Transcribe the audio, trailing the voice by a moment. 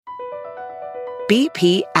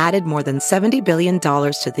BP added more than $70 billion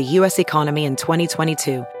to the U.S. economy in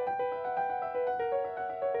 2022.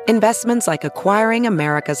 Investments like acquiring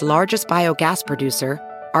America's largest biogas producer,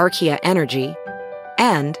 Archaea Energy,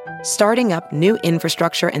 and starting up new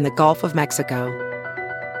infrastructure in the Gulf of Mexico.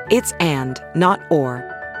 It's and, not or.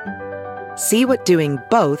 See what doing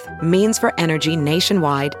both means for energy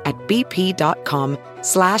nationwide at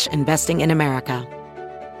bp.com/investing in America.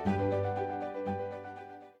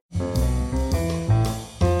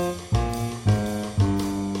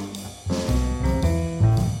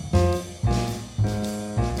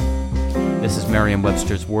 This is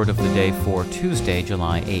Merriam-Webster's Word of the Day for Tuesday,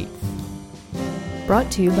 July 8th.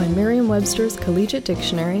 Brought to you by Merriam-Webster's Collegiate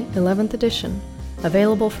Dictionary, 11th edition.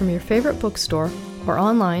 Available from your favorite bookstore or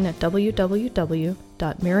online at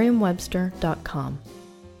www.merriam-webster.com.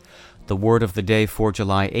 The word of the day for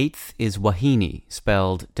July 8th is wahine,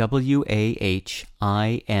 spelled W-A-H-I-N-E.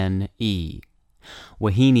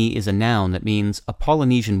 Wahine is a noun that means a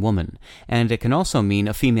Polynesian woman, and it can also mean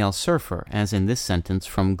a female surfer, as in this sentence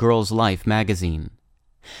from Girl's Life magazine.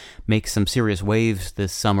 Make some serious waves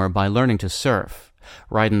this summer by learning to surf.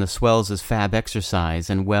 Ridin the swells is fab exercise,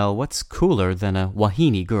 and well, what's cooler than a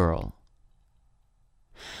wahine girl?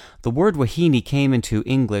 The word wahine came into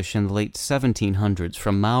English in the late 1700s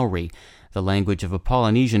from Maori, the language of a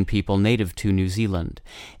Polynesian people native to New Zealand.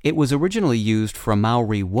 It was originally used for a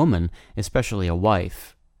Maori woman, especially a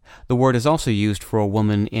wife. The word is also used for a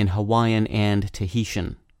woman in Hawaiian and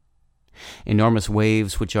Tahitian. Enormous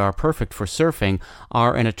waves, which are perfect for surfing,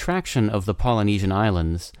 are an attraction of the Polynesian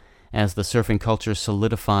islands. As the surfing culture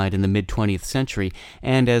solidified in the mid-20th century,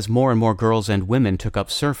 and as more and more girls and women took up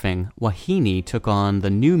surfing, wahine took on the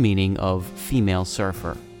new meaning of female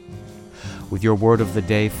surfer. With your word of the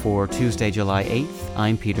day for Tuesday, July 8th,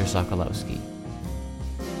 I'm Peter Sokolowski.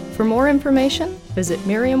 For more information, visit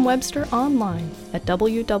Merriam-Webster online at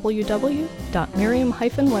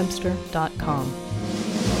www.merriam-webster.com.